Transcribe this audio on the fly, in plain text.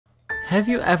Have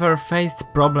you ever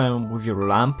faced problem with your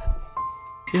lamp?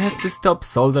 You have to stop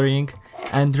soldering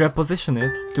and reposition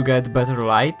it to get better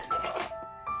light?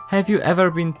 Have you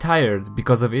ever been tired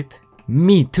because of it?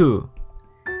 Me too!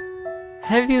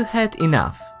 Have you had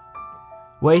enough?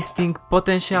 Wasting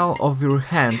potential of your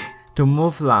hand to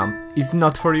move lamp is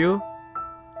not for you?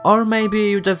 Or maybe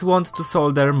you just want to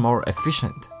solder more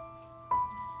efficient?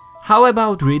 How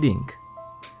about reading?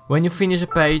 When you finish a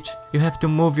page, you have to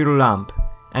move your lamp,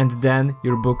 and then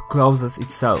your book closes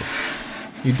itself.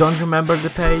 You don't remember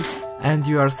the page, and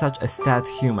you are such a sad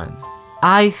human.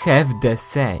 I have the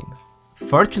same.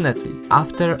 Fortunately,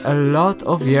 after a lot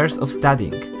of years of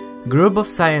studying, group of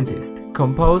scientists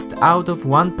composed out of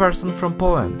one person from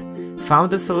Poland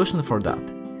found a solution for that.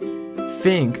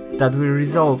 Thing that will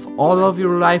resolve all of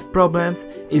your life problems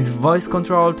is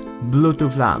voice-controlled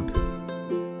Bluetooth lamp.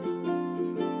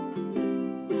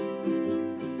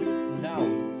 Down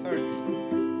 30.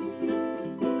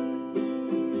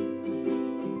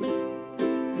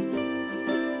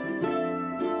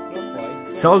 Clockwise.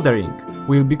 Soldering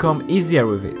will become easier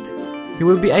with it. You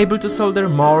will be able to solder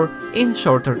more in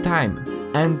shorter time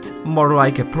and more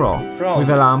like a pro with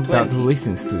a lamp 20. that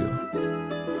listens to you.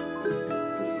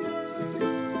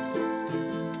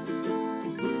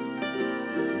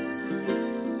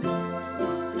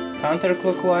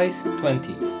 Counterclockwise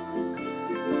 20.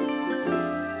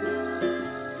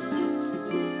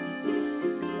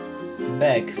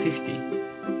 Back 50.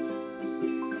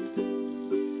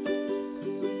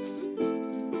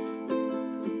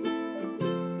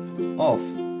 Off.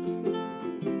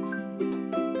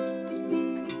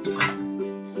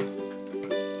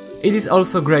 It is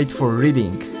also great for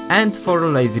reading and for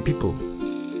lazy people.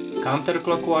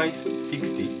 Counterclockwise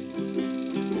 60.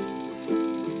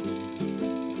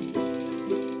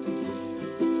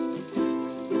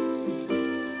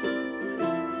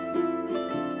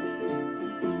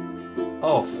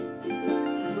 Off.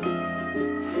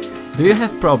 Do you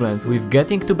have problems with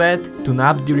getting to bed to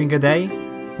nap during a day?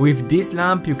 With this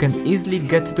lamp you can easily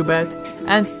get to bed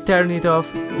and turn it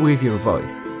off with your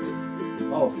voice.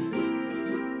 Off.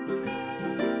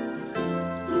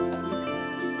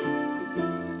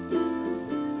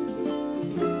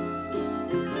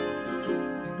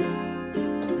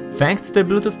 Thanks to the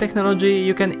Bluetooth technology,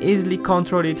 you can easily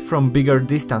control it from bigger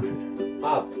distances.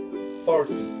 Up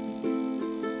 40.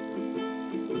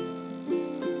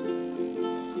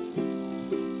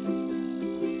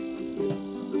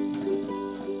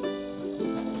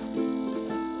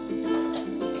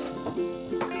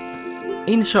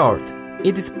 In short,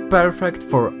 it is perfect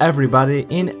for everybody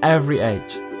in every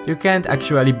age. You can't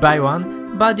actually buy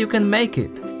one, but you can make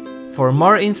it. For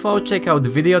more info, check out the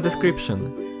video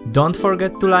description. Don't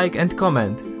forget to like and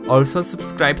comment, also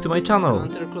subscribe to my channel.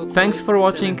 Thanks for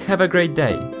watching, have a great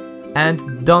day.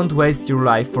 And don't waste your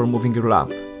life for moving your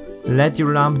lamp. Let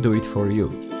your lamp do it for you.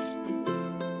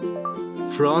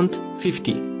 Front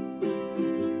 50.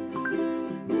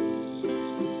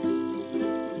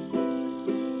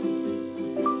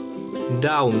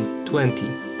 Down 20.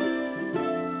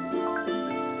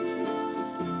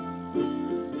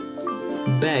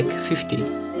 Back 50.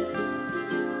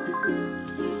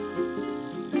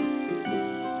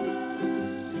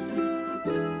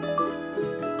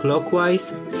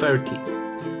 Clockwise 30.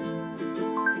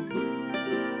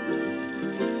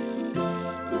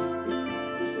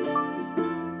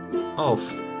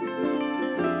 Off.